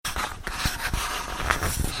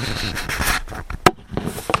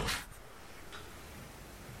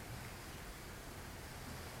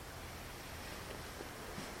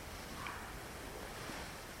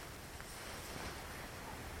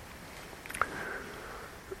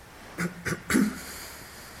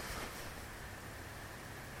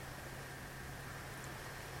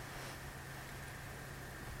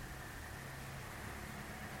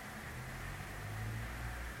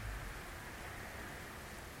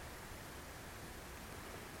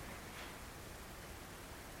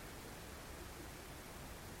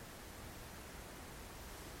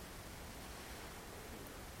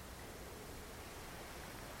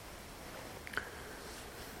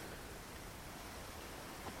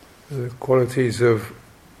The qualities of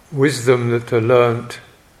wisdom that are learnt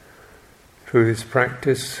through this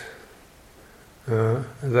practice,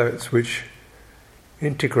 those which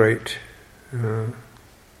integrate,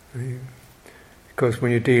 because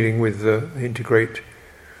when you're dealing with the integrate,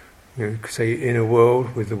 say inner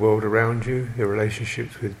world with the world around you, your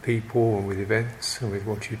relationships with people and with events and with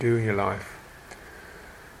what you do in your life.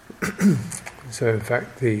 So in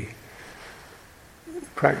fact the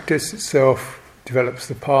practice itself develops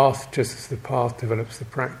the path just as the path develops the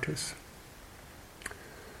practice.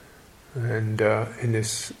 And in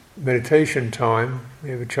this meditation time we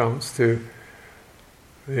have a chance to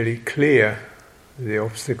really clear the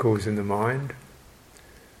obstacles in the mind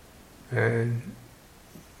and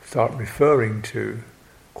start referring to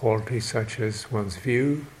qualities such as one's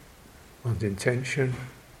view, one's intention,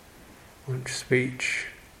 one's speech,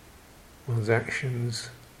 one's actions,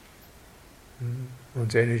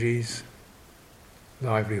 one's energies,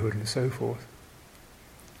 livelihood and so forth.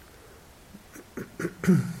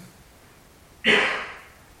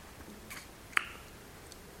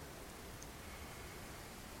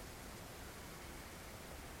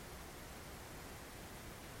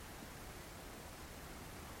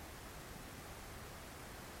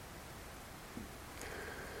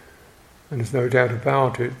 And there's no doubt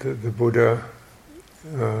about it that the Buddha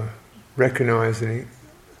recognised that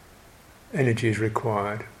energy is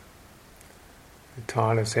required.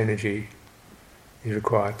 Tireless energy is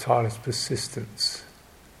required, tireless persistence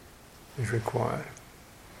is required.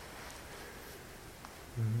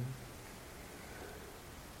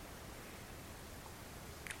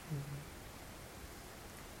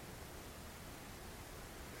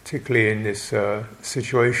 Particularly in this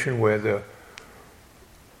situation where the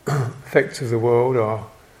effects of the world are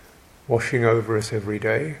washing over us every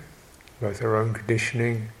day, both our own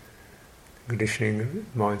conditioning the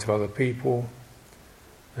minds of other people,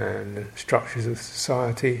 and the structures of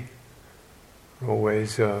society are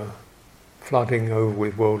always flooding over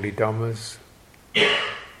with worldly dhammas.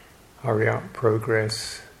 Hurry up,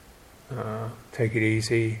 progress, take it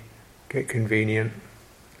easy, get convenient,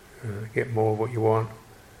 get more of what you want,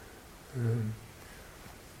 and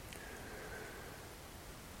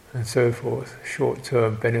so forth.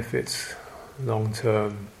 Short-term benefits,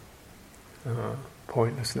 long-term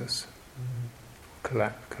pointlessness,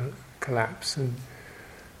 collapse. And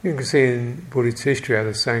you can see in Buddhist history how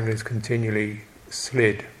the Sangha has continually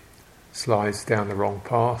slides down the wrong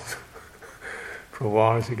path for a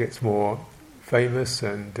while as it gets more famous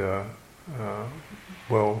and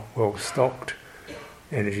well stocked.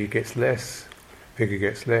 Energy gets less, vigor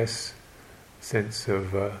gets less, sense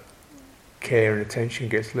of care and attention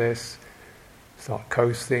gets less. Start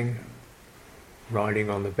coasting, riding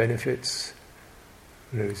on the benefits,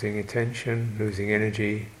 losing attention, losing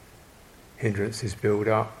energy. Hindrances build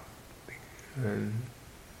up and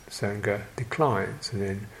Sangha declines, and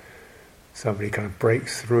then somebody kind of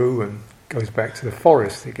breaks through and goes back to the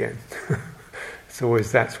forest again.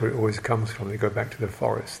 That's where it always comes from. They go back to the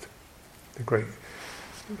forest. The great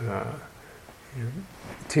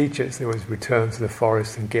teachers, they always return to the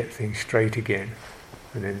forest and get things straight again,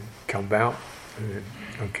 and then come out and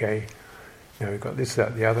then now we've got this,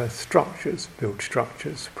 that, the other. Structures, build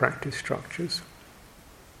structures, practice structures.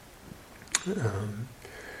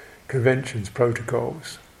 Conventions,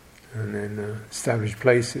 protocols, and then established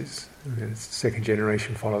places, and then second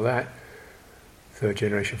generation follow that, third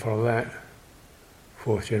generation follow that,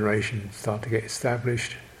 fourth generation start to get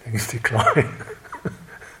established, things decline,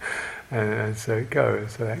 and so it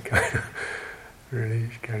goes. So that kind of really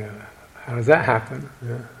how does that happen?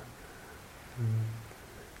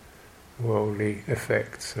 Worldly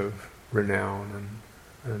effects of renown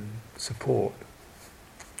and support.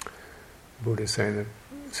 Buddha is saying that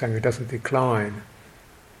Sangha doesn't decline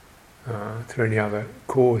through any other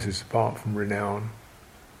causes apart from renown,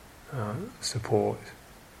 support,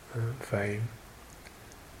 fame,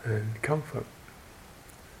 and comfort.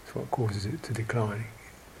 That's what causes it to decline.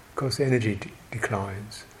 Because energy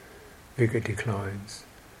declines. bigger declines.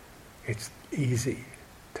 It's easy,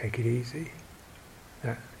 take it easy.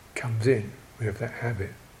 That comes in, we have that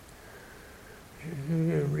habit.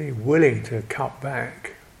 You're really willing to cut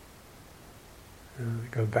back,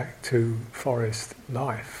 go back to forest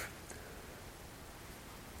life.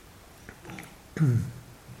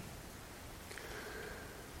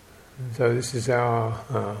 So this is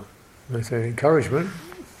our encouragement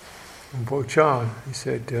from Ajahn. He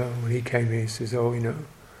said when he came here, he says, he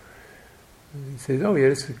says, yeah,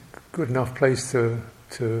 it's a good enough place to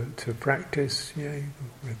practice.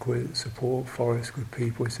 Requisite support, forest, good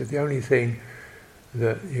people. He said the only thing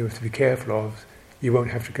that you have to be careful of, you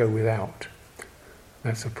won't have to go without.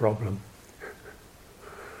 That's a problem.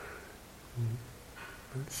 In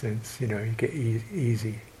that sense, you get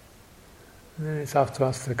easy. And then it's up to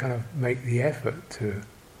us to kind of make the effort to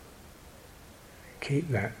keep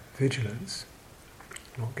that vigilance,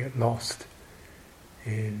 not get lost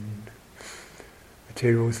in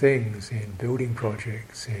material things, in building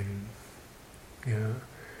projects, in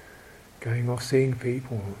going off seeing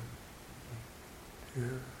people.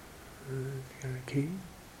 Keep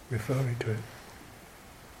referring to it.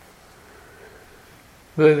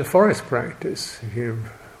 But in the forest practice, you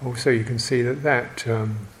can see that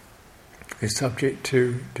is subject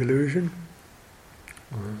to delusion.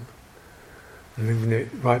 And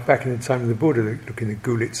right back in the time of the Buddha, look in the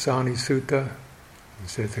Gulitsani Sutta. It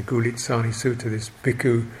says the Gulitsani Sutta, this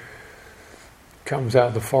bhikkhu comes out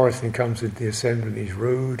of the forest and comes into the assembly, and he's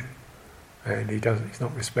rude, and he's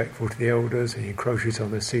not respectful to the elders, and he encroaches on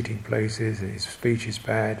their seating places, and his speech is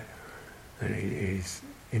bad, and he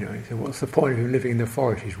said, what's the point of him living in the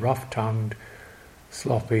forest? He's rough-tongued,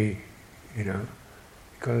 sloppy,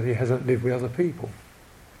 because he hasn't lived with other people.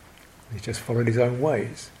 He's just followed his own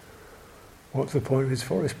ways. What's the point of his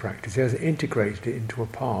forest practice? He hasn't integrated it into a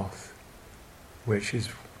path, which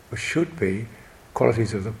should be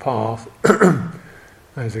qualities of the path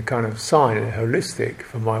as a kind of sign, a holistic,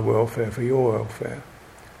 for my welfare, for your welfare.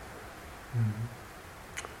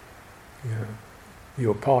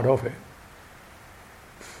 You're part of it.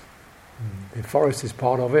 The forest is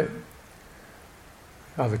part of it.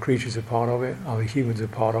 Other creatures are part of it. Other humans are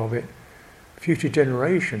part of it. Future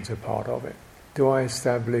generations are part of it. Do I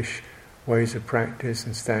establish ways of practice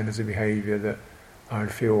and standards of behaviour that I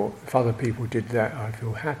would feel, if other people did that, I'd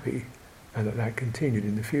feel happy, and that continued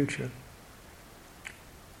in the future?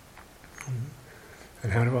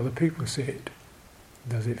 And how do other people see it?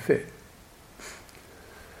 Does it fit?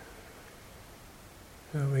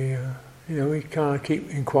 So we kind of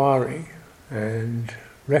keep inquiring and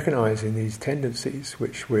recognising these tendencies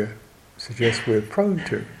which suggest we're prone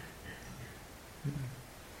to.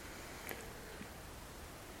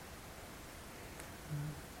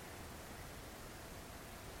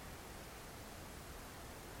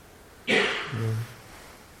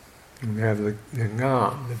 And we have the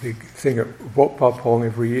Ngam, the big thing at Wat Pa Pong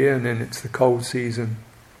every year, and then it's the cold season.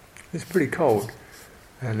 It's pretty cold,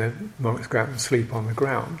 and the monks go out and sleep on the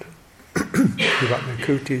ground, give up their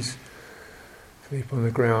kutis, sleep on the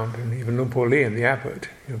ground, and even Luang Por Liam, the abbot,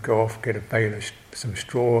 he'll go off, get a bale of some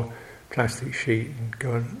straw, plastic sheet, and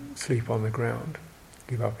go and sleep on the ground,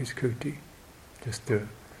 give up his kuti, just to,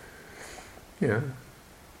 the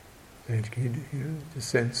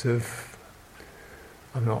sense of,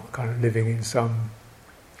 I'm not kind of living in some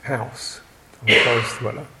house. I'm a forest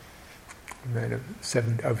dweller. I'm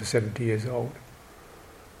over 70 years old.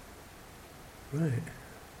 Right.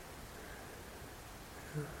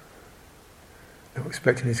 Not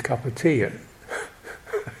expecting his cup of tea at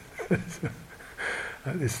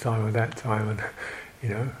this time or that time, and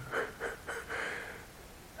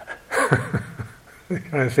the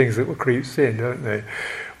kind of things that creeps in, don't they?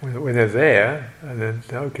 When they're there, and then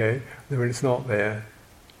okay, then when it's not there,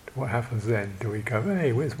 what happens then? Do we go,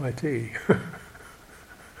 hey, where's my tea?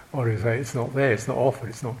 Or do we say, it's not there, it's not offered,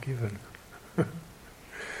 it's not given?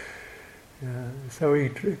 So we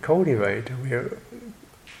cultivate, and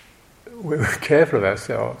we're careful of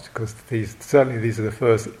ourselves, because these are the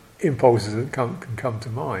first impulses that can come to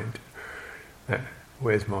mind.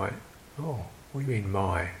 Where's my, what do you mean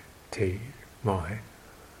my tea? My?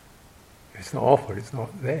 It's not offered, it's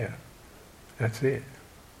not there. That's it.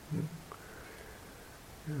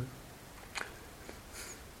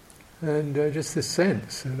 And just the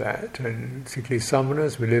sense of that, and particularly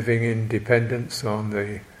summoners, we're living in dependence on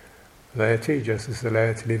the laity, just as the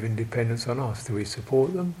laity live in dependence on us. Do we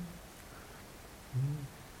support them?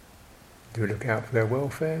 Do we look out for their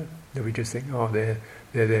welfare? Do we just think, they're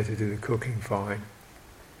there to do the cooking, fine?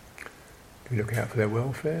 Do we look out for their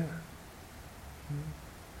welfare?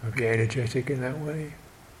 Are we energetic in that way?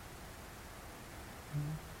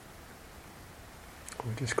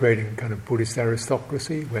 We're just creating a kind of Buddhist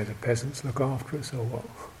aristocracy where the peasants look after us, or what?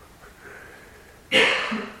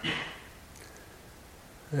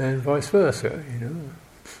 And vice versa,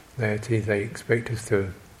 laity, they expect us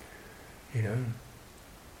to,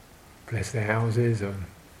 bless their houses, or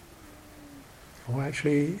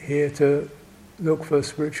actually here to look for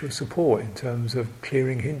spiritual support in terms of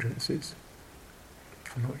clearing hindrances,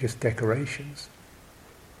 and not just decorations.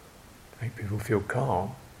 Make people feel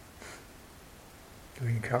calm. Do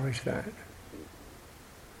we encourage that?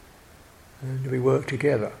 And do we work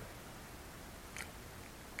together?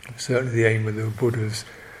 Certainly the aim of the Buddha's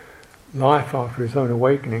life after his own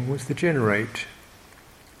awakening was to generate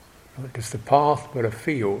not just a path but a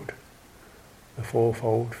field, a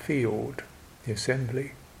fourfold field, the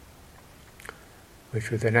assembly,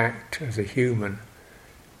 which would then act as a human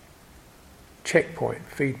checkpoint,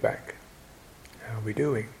 feedback. How are we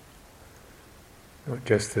doing? Not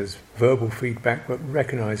just as verbal feedback, but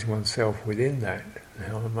recognizing oneself within that.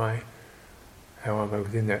 How am I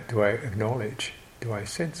within that? Do I acknowledge? Do I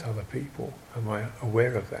sense other people? Am I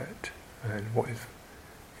aware of that? And what is,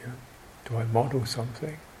 do I model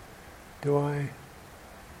something? Do I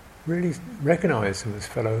really recognize them as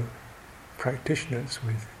fellow practitioners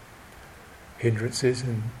with hindrances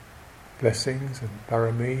and blessings and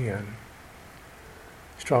parami and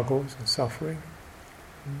struggles and suffering?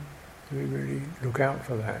 Do we really look out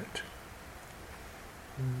for that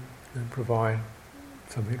and provide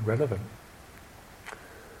something relevant?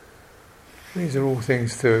 These are all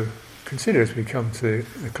things to consider as we come to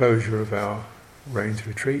the closure of our Rains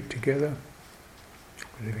Retreat together.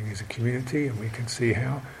 We're living as a community, and we can see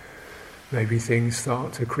how maybe things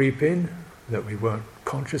start to creep in that we weren't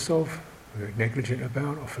conscious of, we were negligent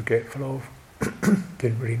about or forgetful of,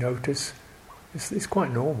 didn't really notice. It's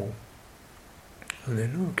quite normal. And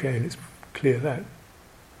then, okay, let's clear that,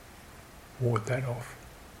 ward that off.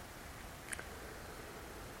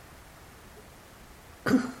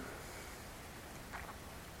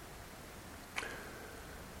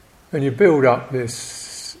 And you build up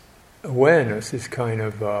this awareness, this kind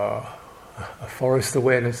of a forest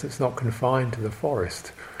awareness that's not confined to the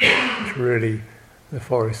forest. It's really, the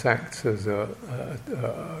forest acts as a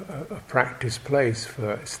practice place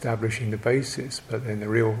for establishing the basis, but then the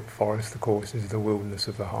real forest, of course, is the wilderness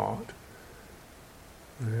of the heart.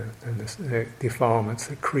 And the defilements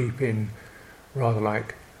that creep in, rather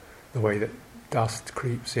like the way that dust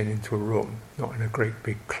creeps into a room, not in a great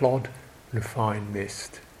big clod and a fine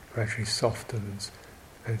mist. Gradually softens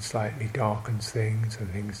and slightly darkens things, and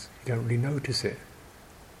things you don't really notice it.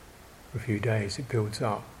 For a few days it builds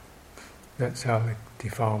up. That's how the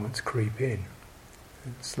defilements creep in,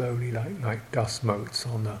 and slowly, like dust motes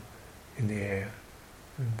in the air,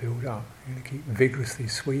 and build up. You're going to keep vigorously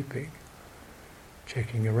sweeping,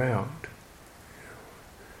 checking around.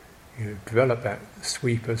 You develop that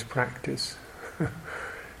sweeper's practice,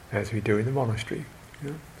 as we do in the monastery. I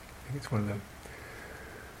think it's one of the.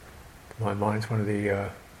 To my mind, it's one of the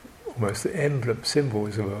almost the emblem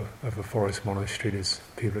symbols of a forest monastery. Is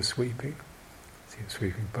people are sweeping. See them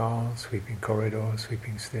sweeping paths, sweeping corridors,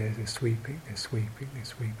 sweeping stairs. They're sweeping. They're sweeping. They're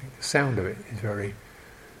sweeping. The sound of it is very,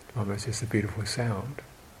 almost just a beautiful sound.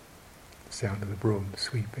 The sound of the broom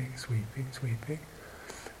sweeping, sweeping, sweeping,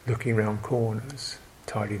 looking around corners,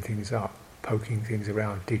 tidying things up, poking things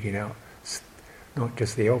around, digging out not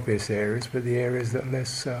just the obvious areas, but the areas that are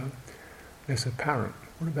less apparent.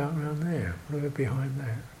 What about around there? What about behind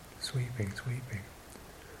there? Sweeping, sweeping.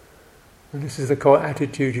 And this is the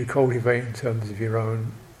attitude you cultivate in terms of your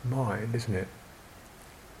own mind, isn't it?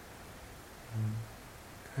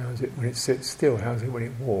 How is it when it sits still? How is it when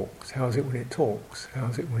it walks? How is it when it talks? How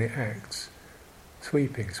is it when it acts?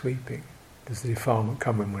 Sweeping, sweeping. Does the defilement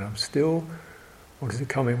come in when I'm still, or does it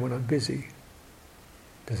come in when I'm busy?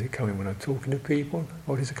 Does it come in when I'm talking to people,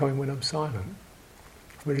 or does it come in when I'm silent?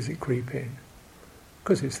 Where does it creep in?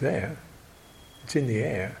 Because it's there. It's in the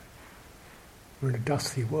air. We're in a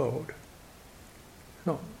dusty world.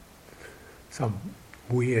 Not some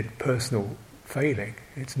weird personal failing.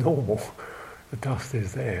 It's normal. The dust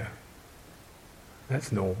is there.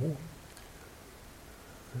 That's normal.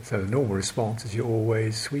 So the normal response is you're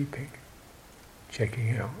always sweeping,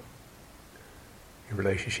 checking out your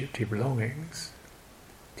relationship to your belongings,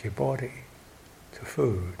 to your body, to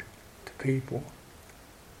food, to people,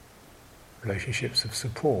 relationships of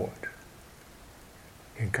support,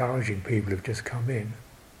 encouraging people who've just come in,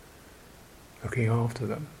 looking after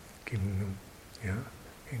them, giving them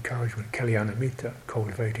encouragement, kalyanamitta,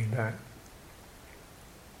 cultivating that.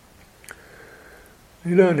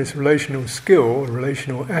 You learn this relational skill,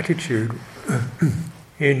 relational attitude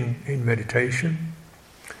in meditation.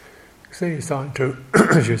 So you're starting to,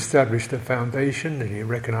 as you establish the foundation and you're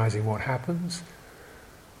recognizing what happens,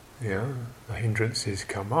 the hindrances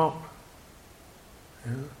come up,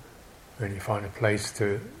 and you find a place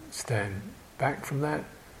to stand back from that,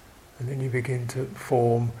 and then you begin to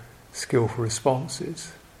form skillful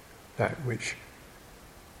responses, that which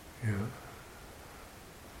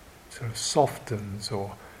sort of softens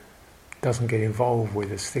or doesn't get involved with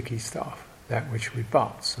the sticky stuff, that which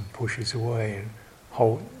rebuts and pushes away and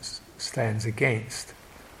stands against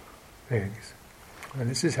things. And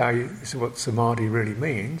this is what samadhi really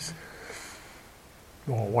means,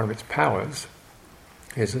 or one of its powers,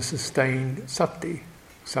 is a sustained sati.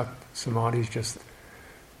 Samadhi is just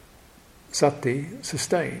sati,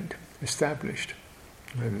 sustained, established.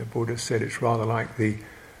 And the Buddha said it's rather like the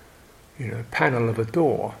panel of a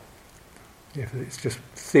door. If it's just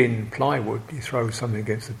thin plywood, you throw something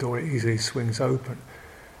against the door, it easily swings open.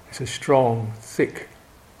 It's a strong, thick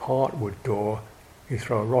hardwood door, you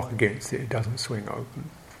throw a rock against it, it doesn't swing open.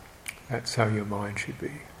 That's how your mind should be.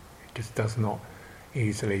 It just does not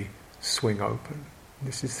easily swing open.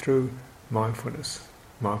 This is through mindfulness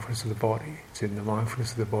of the body. It's in the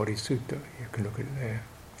Mindfulness of the Body Sutta. You can look at it there.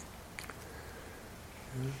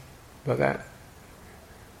 But that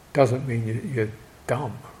doesn't mean you're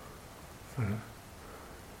dumb.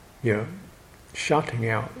 You're shutting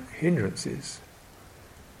out hindrances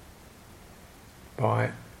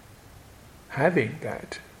by having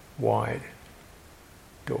that wide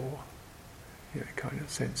door, kind of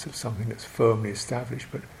sense of something that's firmly established,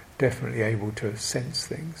 but definitely able to sense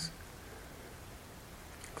things.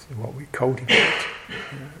 So what we cultivate,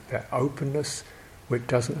 that openness which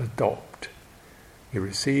doesn't adopt. You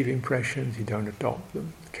receive impressions, you don't adopt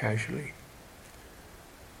them casually.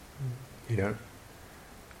 You don't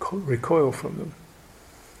recoil from them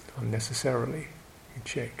unnecessarily. You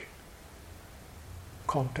check.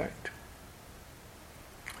 Contact.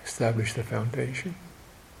 Establish the foundation.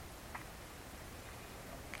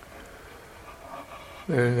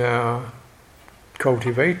 And now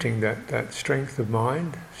cultivating that strength of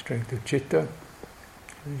mind, strength of citta,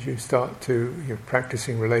 as you start to, you're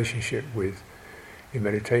practicing relationship with your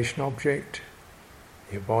meditation object,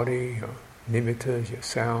 your body, your nimittas, your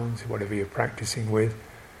sounds, whatever you're practicing with.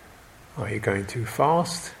 Are you going too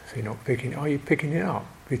fast? So you're not picking. Are you picking it up?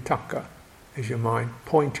 Vitakka. Is your mind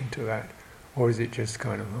pointing to that, or is it just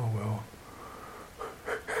kind of, well,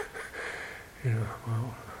 here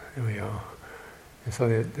we are. And so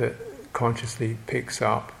that consciously picks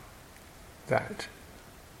up that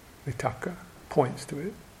vitakka, points to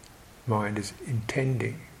it. Mind is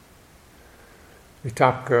intending.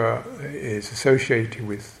 Vitakka is associated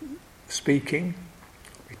with speaking,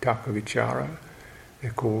 vitakka vichara.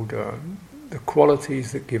 They're called the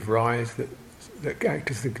qualities that give rise, that act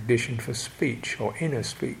as the condition for speech or inner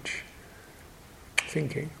speech,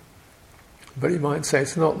 thinking. But you might say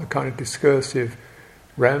it's not the kind of discursive,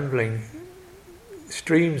 rambling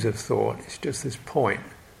streams of thought, it's just this point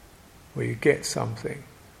where you get something.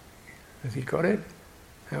 Have you got it?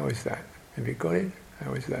 How is that? Have you got it?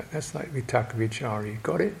 How is that? That's like vitakka vichara. You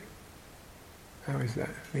got it? How is that?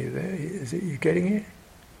 Are you there? Is it you getting it?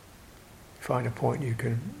 Find a point you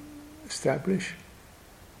can establish.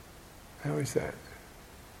 How is that?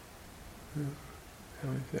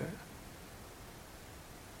 How is that?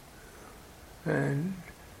 And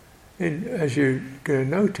as you're going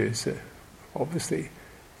to notice, obviously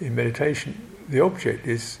in meditation the object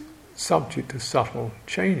is subject to subtle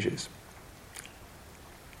changes.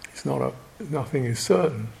 It's not nothing is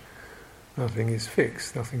certain, nothing is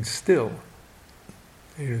fixed, nothing's still.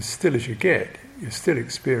 As still as you get, you're still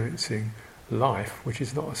experiencing life, which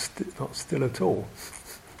is not still at all.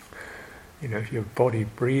 If your body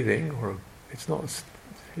breathing,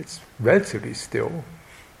 it's relatively still,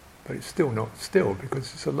 but it's still not still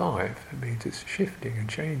because it's alive. It means it's shifting and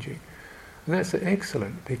changing, and that's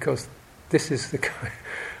excellent because this is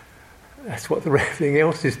that's what everything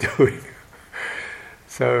else is doing.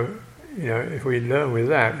 So, if we learn with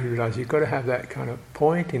that, we realise you've got to have that kind of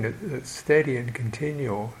pointing that's steady and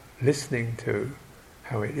continual, listening to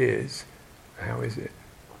how it is. How is it?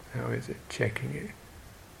 How is it? Checking it.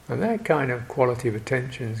 And that kind of quality of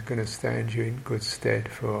attention is going to stand you in good stead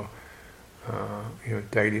for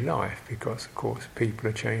daily life, because of course people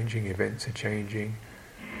are changing, events are changing,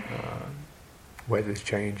 weather's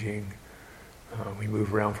changing, we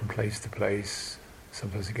move around from place to place,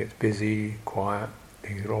 sometimes it gets busy, quiet,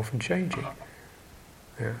 things are often changing.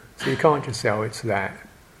 Yeah. So you can't just say, oh, it's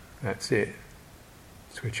that's it,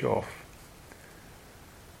 switch off.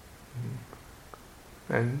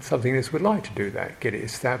 And something else would like to do that, get it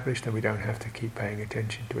established, and we don't have to keep paying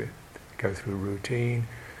attention to it. Go through a routine,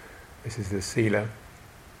 This is the Sila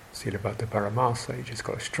Bhatta Paramasa. You just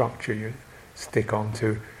got a structure you stick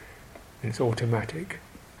onto, and it's automatic.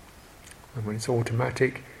 And when it's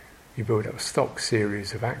automatic, you build up a stock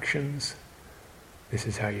series of actions. This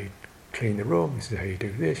is how you clean the room, this is how you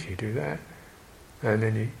do this, you do that. And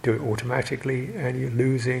then you do it automatically, and you're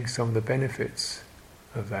losing some of the benefits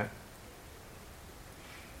of that.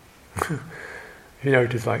 You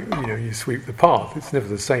notice, like, you sweep the path, it's never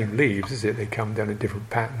the same leaves, is it? They come down in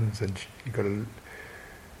different patterns, and you've got and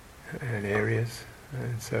areas.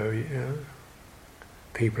 And so,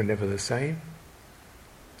 people are never the same.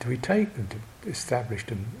 Do we take them to establish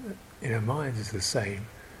them in our minds as the same?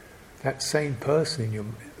 That same person in your,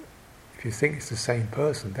 if you think it's the same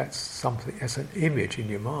person, that's something, that's an image in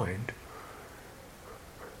your mind,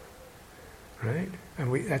 right?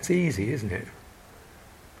 And that's easy, isn't it?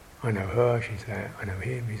 I know her, she's that. I know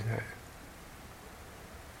him, he's that.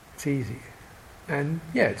 It's easy, and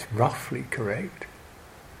yeah, it's roughly correct.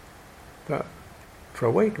 But for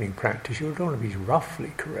awakening practice, you don't want to be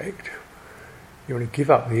roughly correct. You want to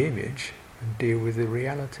give up the image and deal with the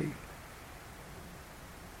reality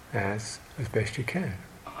as best you can.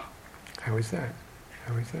 How is that?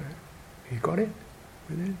 How is that? You got it?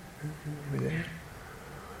 Within?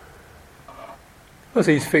 Well,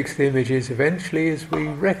 these fixed images eventually, as we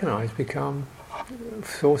recognise, become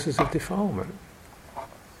sources of defilement.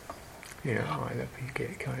 Either you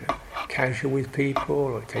get kind of casual with people,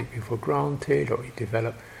 or you take people for granted, or you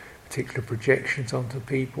develop particular projections onto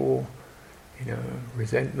people,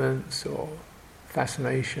 resentments or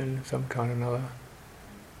fascination, some kind or another.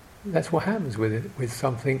 That's what happens with it, with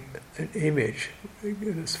something, an image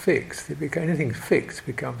that's fixed. Anything fixed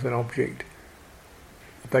becomes an object,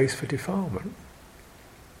 a base for defilement.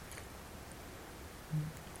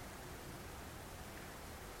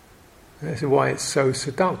 That's why it's so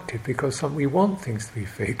seductive, because we want things to be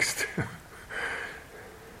fixed.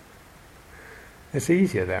 It's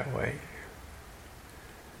easier that way.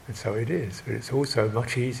 And so it is, but it's also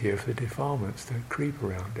much easier for the defilements to creep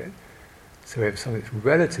around it. So we have something that's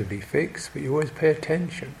relatively fixed, but you always pay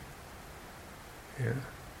attention.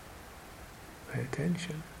 Pay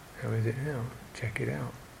attention. How is it now? Check it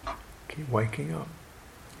out. Keep waking up.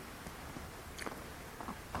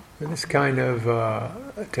 And this kind of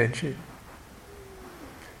attention,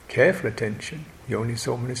 careful attention,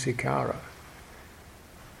 yoniso manasikara,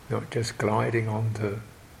 not just gliding onto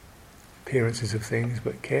appearances of things,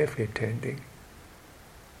 but carefully attending.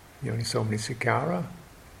 Yoniso manasikara,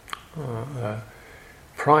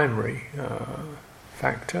 primary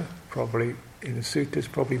factor, probably in the suttas,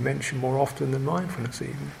 probably mentioned more often than mindfulness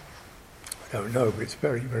even. I don't know, but it's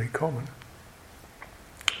very, very common.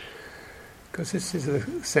 Because this is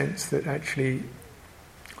a sense that actually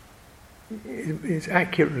is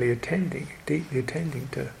accurately attending, deeply attending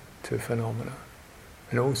to phenomena,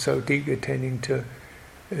 and also deeply attending to,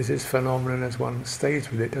 is this phenomenon, as one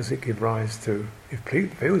stays with it, does it give rise to, it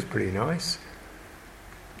feels pretty nice,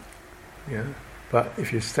 but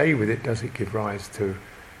if you stay with it, does it give rise to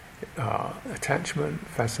attachment,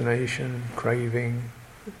 fascination, craving,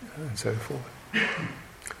 and so forth?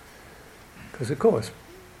 Because of course,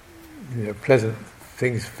 pleasant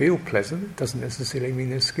things feel pleasant, it doesn't necessarily mean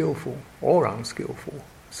they're skillful or unskillful.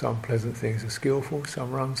 Some pleasant things are skillful,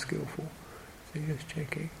 some are unskillful. So you're just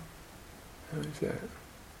checking. How is that?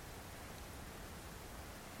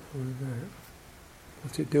 How is that?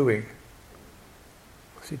 What's it doing?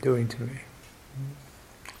 What's it doing to me?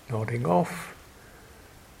 Nodding off,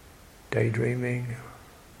 daydreaming,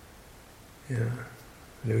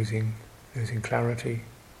 losing clarity,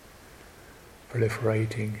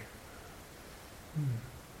 proliferating.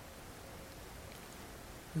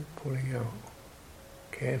 Pulling out,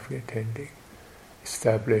 carefully attending.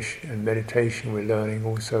 Establish, and meditation we're learning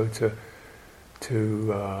also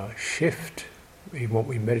to shift in what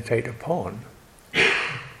we meditate upon.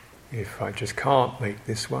 If I just can't make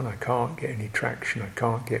this one, I can't get any traction, I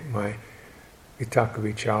can't get my vitaka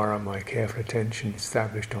vichara, my careful attention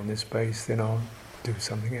established on this base, then I'll do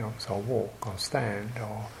something else. I'll walk, I'll stand,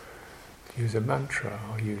 I'll use a mantra,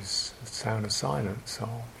 I'll use the sound of silence,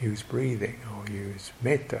 I'll use breathing, I'll use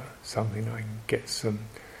metta, something I can get some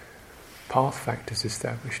path factors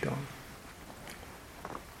established on.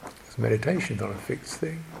 Because meditation's not a fixed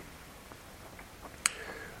thing.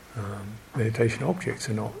 Meditation objects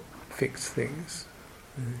are not fixed things.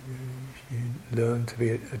 You learn to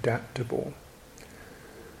be adaptable.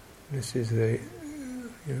 This is the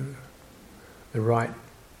right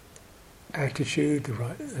attitude,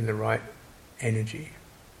 the right energy.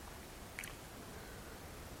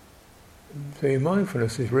 So your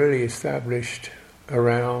mindfulness is really established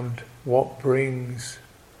around what brings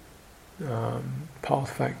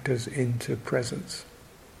path factors into presence.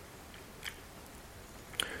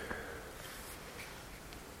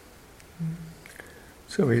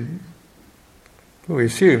 So we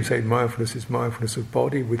assume, say, mindfulness is mindfulness of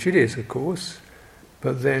body, which it is, of course,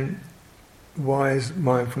 but then why is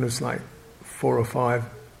mindfulness like 4 or 5,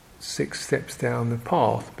 6 steps down the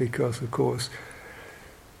path? Because, of course,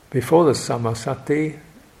 before the samasati,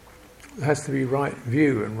 there has to be right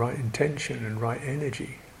view and right intention and right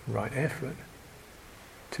energy, right effort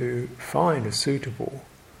to find a suitable,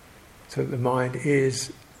 so that the mind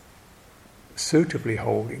is suitably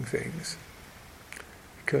holding things.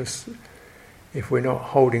 Because if we're not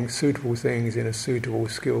holding suitable things in a suitable,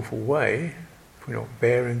 skillful way, if we're not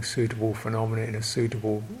bearing suitable phenomena in a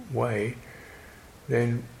suitable way,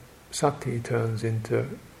 then sati turns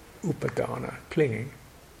into upadana, clinging,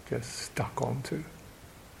 just stuck onto,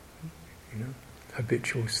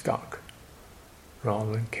 habitual stuck,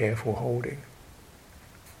 rather than careful holding.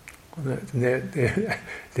 And they're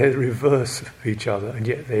the reverse of each other, and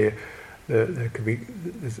yet there can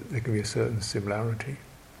be a certain similarity.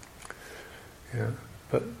 Yeah,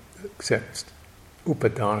 but except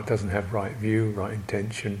upadana doesn't have right view, right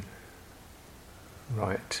intention,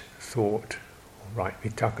 right thought, or right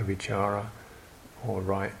vitakka vichara, or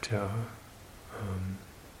right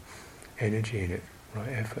energy in it,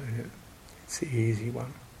 right effort in it. It's the easy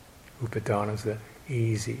one. Upadana's the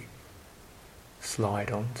easy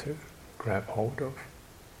slide onto, grab hold of.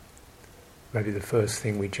 Maybe the first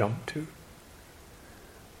thing we jump to.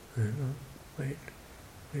 Wait,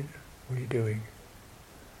 what are you doing?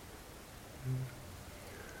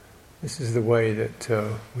 This is the way that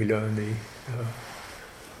we learn the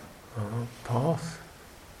path.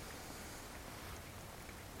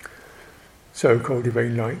 So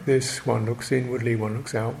cultivating like this, one looks inwardly, one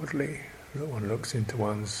looks outwardly. One looks into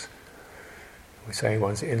one's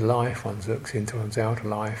inner life, one looks into one's outer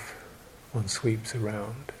life, one sweeps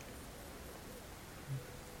around.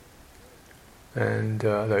 And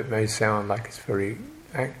though it may sound like it's very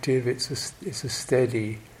active, it's a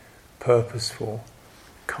steady, purposeful,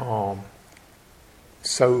 calm,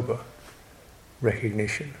 sober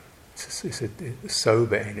recognition. It's a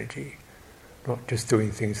sober energy. Not just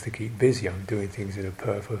doing things to keep busy, I'm doing things in a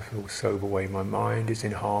purposeful, sober way. My mind is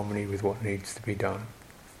in harmony with what needs to be done.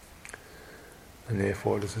 And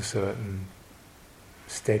therefore there's a certain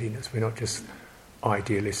steadiness. We're not just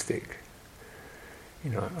idealistic.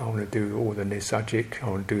 I want to do all the nisajik, I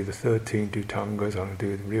want to do the 13 dhutangas, I want to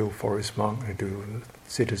do the real forest monk, I want to do the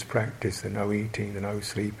sitters practice, the no eating, the no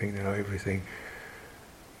sleeping, the no everything.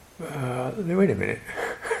 Wait a minute.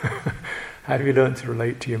 Have you learned to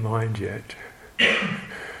relate to your mind yet?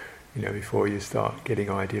 Before you start getting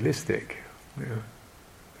idealistic, you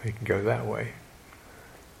can go that way.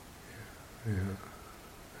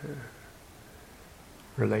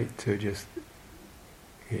 Relate to just,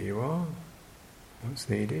 here you are, what's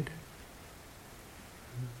needed,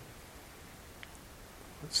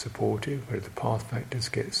 what's supportive, where the path factors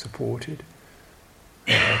get supported,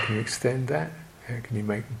 how can you extend that, how can you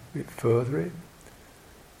make it further it?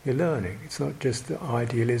 You're learning. It's not just the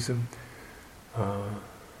idealism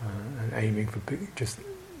and aiming for just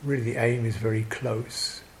really the aim is very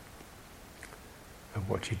close of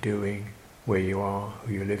what you're doing, where you are,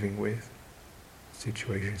 who you're living with,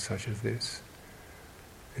 situations such as this.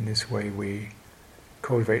 In this way we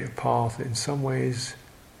cultivate a path that in some ways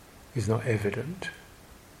is not evident.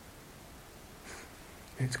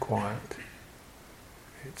 It's quiet.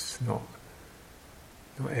 It's not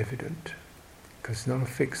evident. Because it's not a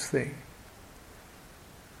fixed thing.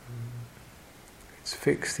 It's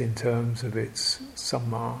fixed in terms of its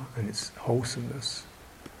samma and its wholesomeness.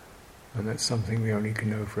 And that's something we only can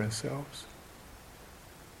know for ourselves.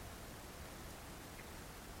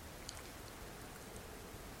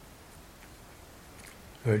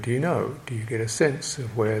 So do you get a sense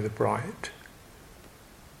of where the bright,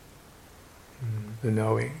 the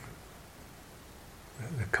knowing,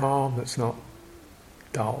 the calm that's not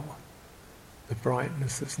dull, the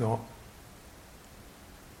brightness that's not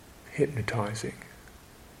hypnotizing,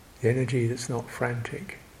 the energy that's not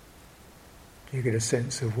frantic? You get a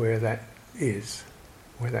sense of where that is,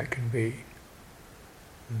 where that can be.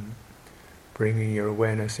 Bringing your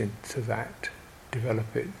awareness into that,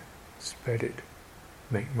 develop it, spread it,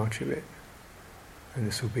 make much of it. And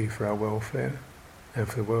this will be for our welfare, and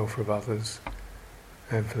for the welfare of others,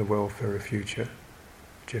 and for the welfare of future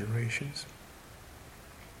generations.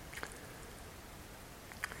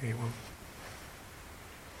 Anyone?